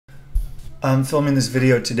I'm filming this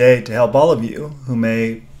video today to help all of you who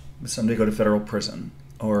may someday go to federal prison.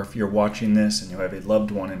 Or if you're watching this and you have a loved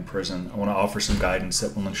one in prison, I want to offer some guidance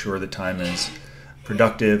that will ensure the time is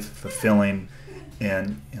productive, fulfilling,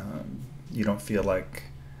 and you don't feel like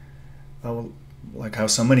how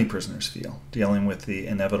so many prisoners feel, dealing with the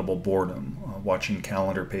inevitable boredom, watching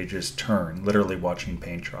calendar pages turn, literally watching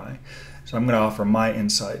paint dry. So I'm going to offer my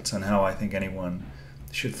insights on how I think anyone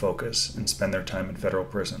should focus and spend their time in federal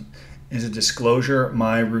prison. As a disclosure,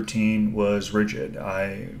 my routine was rigid.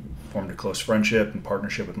 I formed a close friendship and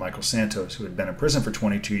partnership with Michael Santos, who had been in prison for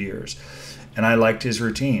 22 years. And I liked his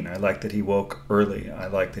routine. I liked that he woke early. I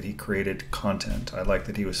liked that he created content. I liked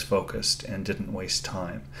that he was focused and didn't waste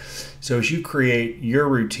time. So as you create your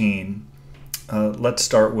routine, let's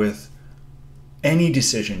start with any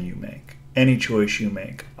decision you make, any choice you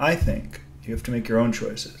make. I think you have to make your own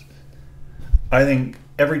choices. I think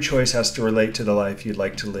every choice has to relate to the life you'd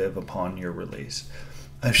like to live upon your release.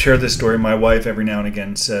 I've shared this story. My wife every now and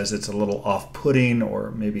again says it's a little off-putting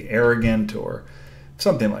or maybe arrogant or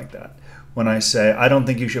something like that when I say, I don't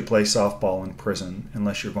think you should play softball in prison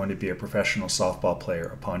unless you're going to be a professional softball player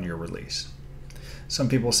upon your release. Some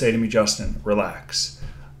people say to me, Justin, relax.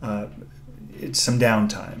 It's some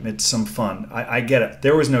downtime. It's some fun. I get it.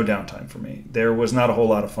 There was no downtime for me. There was not a whole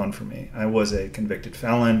lot of fun for me. I was a convicted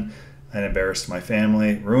felon. I embarrassed my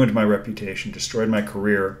family, ruined my reputation, destroyed my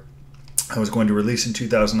career. I was going to release in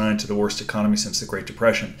 2009 to the worst economy since the Great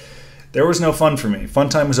Depression. There was no fun for me. Fun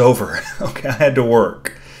time was over. Okay, I had to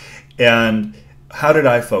work. And how did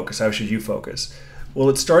I focus? How should you focus? Well,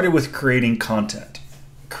 it started with creating content,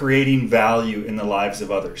 creating value in the lives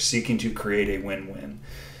of others, seeking to create a win-win.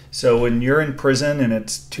 So when you're in prison and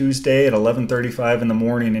it's Tuesday at 11:35 in the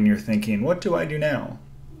morning and you're thinking, what do I do now?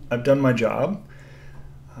 I've done my job.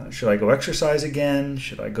 Should I go exercise again?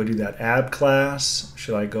 Should I go do that ab class?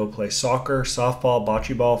 Should I go play soccer, softball,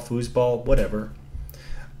 bocce ball, foosball, whatever?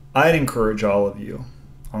 I'd encourage all of you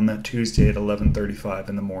on that Tuesday at 11:35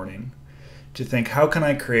 in the morning to think, how can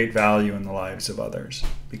I create value in the lives of others?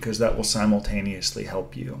 Because that will simultaneously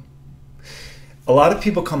help you. A lot of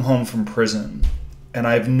people come home from prison, and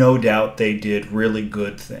I have no doubt they did really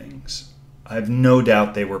good things. I have no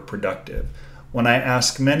doubt they were productive. When I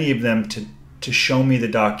ask many of them to show me the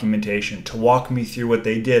documentation, to walk me through what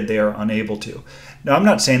they did, they are unable to. Now, I'm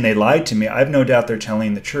not saying they lied to me. I have no doubt they're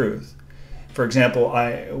telling the truth. For example,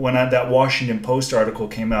 when that Washington Post article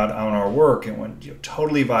came out on our work, it went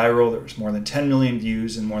totally viral. There was more than 10 million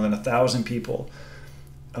views and more than 1,000 people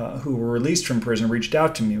who were released from prison reached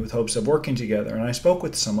out to me with hopes of working together. And I spoke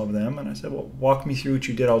with some of them and I said, well, walk me through what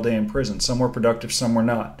you did all day in prison. Some were productive, some were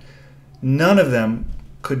not. None of them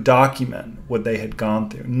could document what they had gone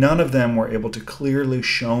through. None of them were able to clearly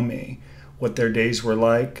show me what their days were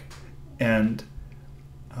like and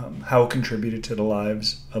how it contributed to the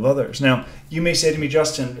lives of others. Now, you may say to me,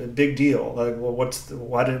 Justin, big deal. Like, well,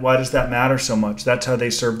 why does that matter so much? That's how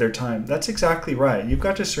they serve their time. That's exactly right. You've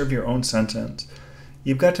got to serve your own sentence.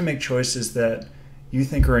 You've got to make choices that you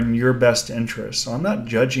think are in your best interest. So I'm not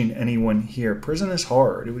judging anyone here. Prison is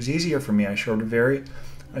hard. It was easier for me. I served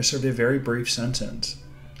a very brief sentence.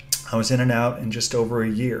 I was in and out in just over a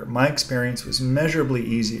year. My experience was measurably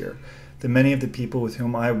easier than many of the people with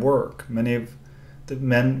whom I work, many of the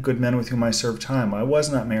good men with whom I served time. I was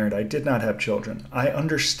not married. I did not have children. I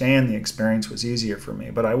understand the experience was easier for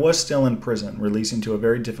me, but I was still in prison, releasing to a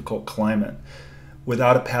very difficult climate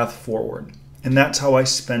without a path forward. And that's how I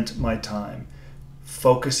spent my time,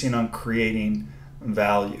 focusing on creating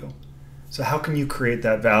value. So how can you create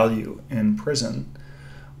that value in prison?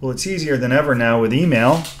 Well, it's easier than ever now with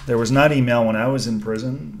email. There was not email when I was in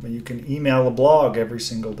prison, but you can email a blog every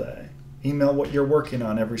single day. Email what you're working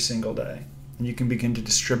on every single day. And you can begin to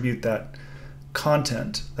distribute that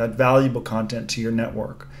content, that valuable content to your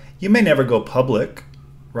network. You may never go public,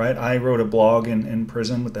 right? I wrote a blog in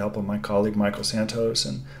prison with the help of my colleague Michael Santos,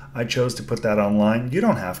 and I chose to put that online. You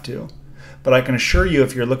don't have to. But I can assure you,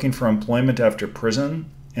 if you're looking for employment after prison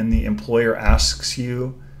and the employer asks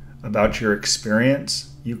you about your experience,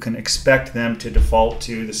 you can expect them to default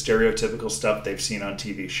to the stereotypical stuff they've seen on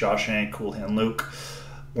TV. Shawshank, Cool Hand Luke,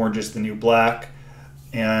 Orange is the New Black.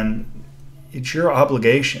 And it's your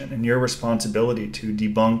obligation and your responsibility to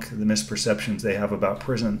debunk the misperceptions they have about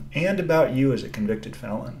prison and about you as a convicted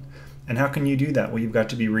felon. And how can you do that? Well, you've got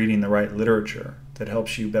to be reading the right literature that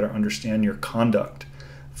helps you better understand your conduct,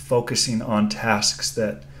 focusing on tasks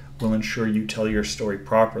that will ensure you tell your story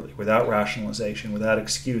properly, without rationalization, without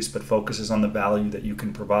excuse, but focuses on the value that you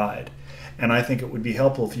can provide. And I think it would be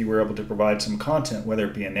helpful if you were able to provide some content, whether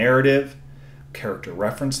it be a narrative, character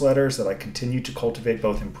reference letters that I continue to cultivate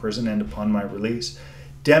both in prison and upon my release,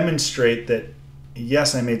 demonstrate that,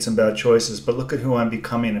 yes, I made some bad choices, but look at who I'm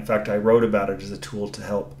becoming. In fact, I wrote about it as a tool to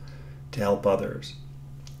help others.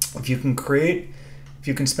 If you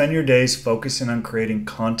can spend your days focusing on creating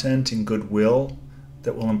content and goodwill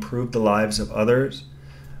that will improve the lives of others,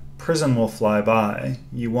 prison will fly by.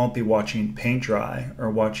 You won't be watching paint dry or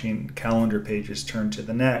watching calendar pages turn to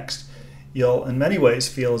the next. You'll, in many ways,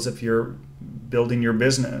 feel as if you're building your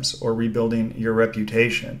business or rebuilding your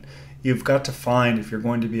reputation. You've got to find, if you're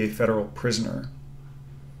going to be a federal prisoner,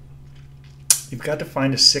 you've got to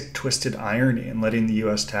find a sick, twisted irony in letting the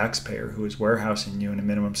U.S. taxpayer who is warehousing you in a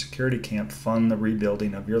minimum security camp fund the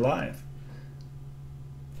rebuilding of your life.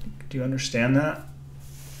 Do you understand that?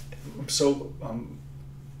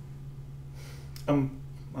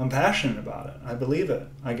 I'm passionate about it. I believe it.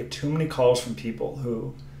 I get too many calls from people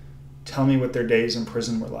who tell me what their days in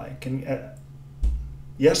prison were like. And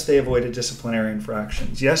yes, they avoided disciplinary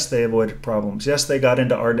infractions. Yes, they avoided problems. Yes, they got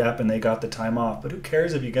into RDAP and they got the time off. But who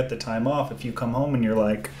cares if you get the time off if you come home and you're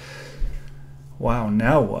like, wow,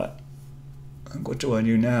 now what? What do I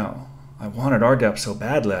do now? I wanted RDAP so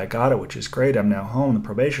badly. I got it, which is great. I'm now home. The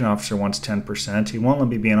probation officer wants 10%. He won't let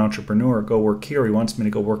me be an entrepreneur, go work here. He wants me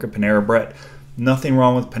to go work at Panera Bread. Nothing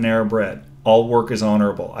wrong with Panera Bread. All work is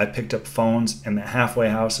honorable. I picked up phones in the halfway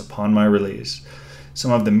house upon my release.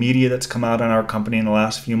 Some of the media that's come out on our company in the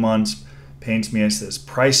last few months paints me as this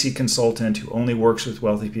pricey consultant who only works with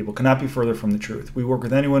wealthy people. Cannot be further from the truth. We work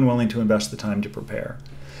with anyone willing to invest the time to prepare.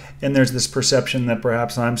 And there's this perception that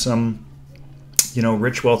perhaps I'm some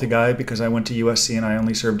rich, wealthy guy because I went to USC and I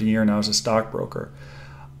only served a year and I was a stockbroker.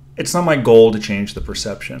 It's not my goal to change the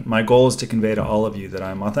perception. My goal is to convey to all of you that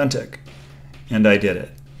I'm authentic, and I did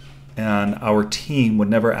it. And our team would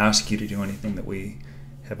never ask you to do anything that we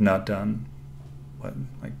have not done,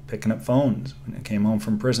 like picking up phones when I came home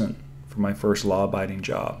from prison for my first law-abiding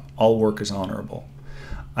job. All work is honorable.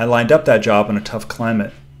 I lined up that job in a tough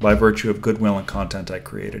climate by virtue of goodwill and content I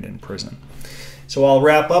created in prison. So I'll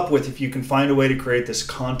wrap up with, if you can find a way to create this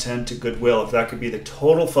content to goodwill, if that could be the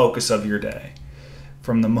total focus of your day,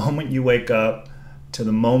 from the moment you wake up to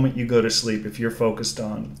the moment you go to sleep, if you're focused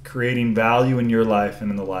on creating value in your life and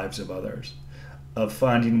in the lives of others, of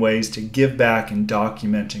finding ways to give back and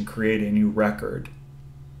document and create a new record,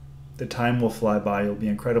 the time will fly by. You'll be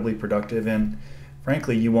incredibly productive, and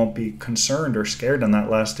frankly, you won't be concerned or scared on that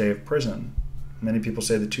last day of prison. Many people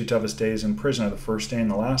say the two toughest days in prison are the first day and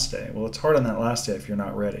the last day. Well, it's hard on that last day if you're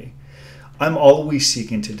not ready. I'm always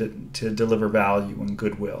seeking to deliver value and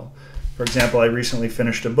goodwill. For example, I recently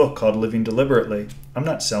finished a book called Living Deliberately. I'm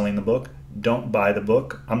not selling the book. Don't buy the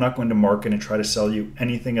book. I'm not going to market and try to sell you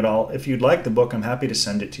anything at all. If you'd like the book, I'm happy to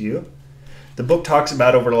send it to you. The book talks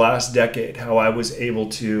about over the last decade how I was able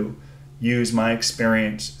to use my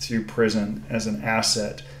experience through prison as an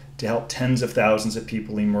asset to help tens of thousands of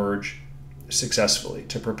people emerge successfully,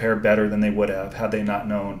 to prepare better than they would have had they not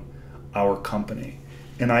known our company.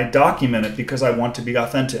 And I document it because I want to be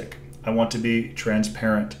authentic. I want to be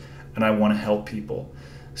transparent, and I want to help people.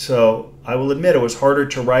 So I will admit it was harder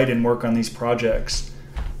to write and work on these projects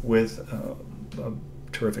with a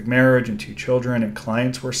terrific marriage and 2 children and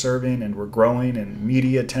clients we're serving and we're growing and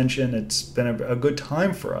media attention. It's been a good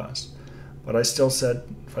time for us. But I still said,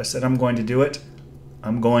 if I said I'm going to do it,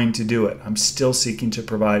 I'm going to do it. I'm still seeking to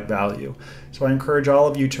provide value. So I encourage all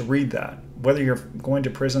of you to read that, whether you're going to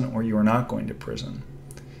prison or you are not going to prison.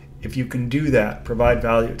 If you can do that, provide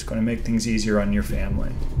value, it's going to make things easier on your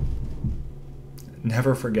family.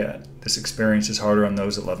 Never forget, this experience is harder on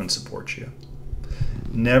those that love and support you.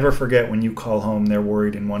 Never forget when you call home, they're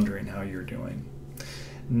worried and wondering how you're doing.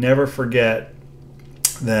 Never forget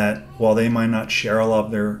that while they might not share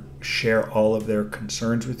all of their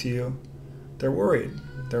concerns with you, they're worried.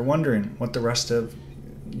 They're wondering what the rest of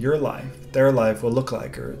your life, their life will look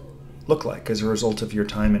like as a result of your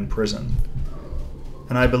time in prison.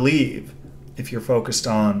 And I believe if you're focused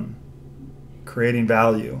on creating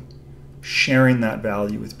value, sharing that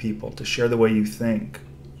value with people, to share the way you think,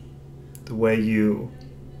 the way you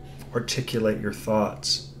articulate your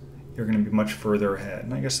thoughts, you're going to be much further ahead.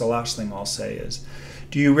 And I guess the last thing I'll say is,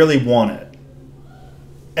 do you really want it?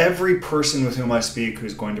 Every person with whom I speak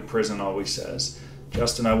who's going to prison always says,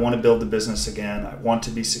 Justin, I want to build the business again. I want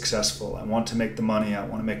to be successful. I want to make the money. I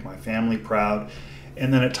want to make my family proud.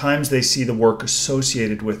 And then at times they see the work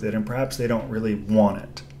associated with it, and perhaps they don't really want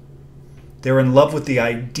it. They're in love with the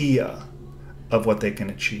idea of what they can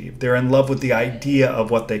achieve. They're in love with the idea of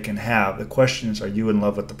what they can have. The question is, are you in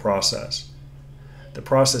love with the process? The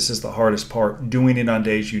process is the hardest part, doing it on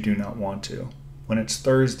days you do not want to. When it's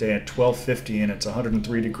Thursday at 12:50 and it's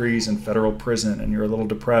 103 degrees in federal prison and you're a little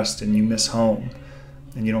depressed and you miss home,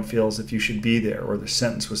 and you don't feel as if you should be there, or the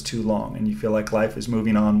sentence was too long and you feel like life is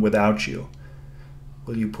moving on without you,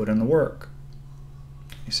 will you put in the work?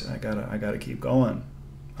 You say, I gotta keep going.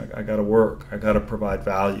 I gotta work. I gotta provide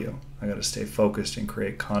value. I gotta stay focused and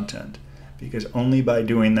create content, because only by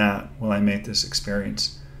doing that will I make this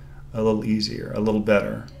experience a little easier, a little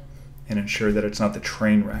better, and ensure that it's not the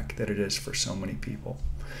train wreck that it is for so many people.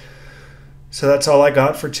 So that's all I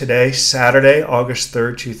got for today, Saturday, August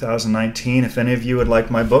 3rd, 2019. If any of you would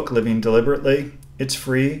like my book, Living Deliberately, it's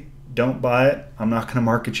free. Don't buy it. I'm not going to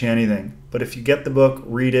market you anything. But if you get the book,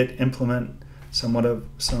 read it, implement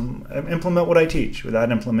what I teach.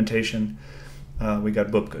 Without implementation, we got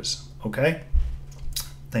bupkas. Okay?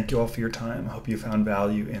 Thank you all for your time. I hope you found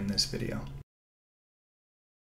value in this video.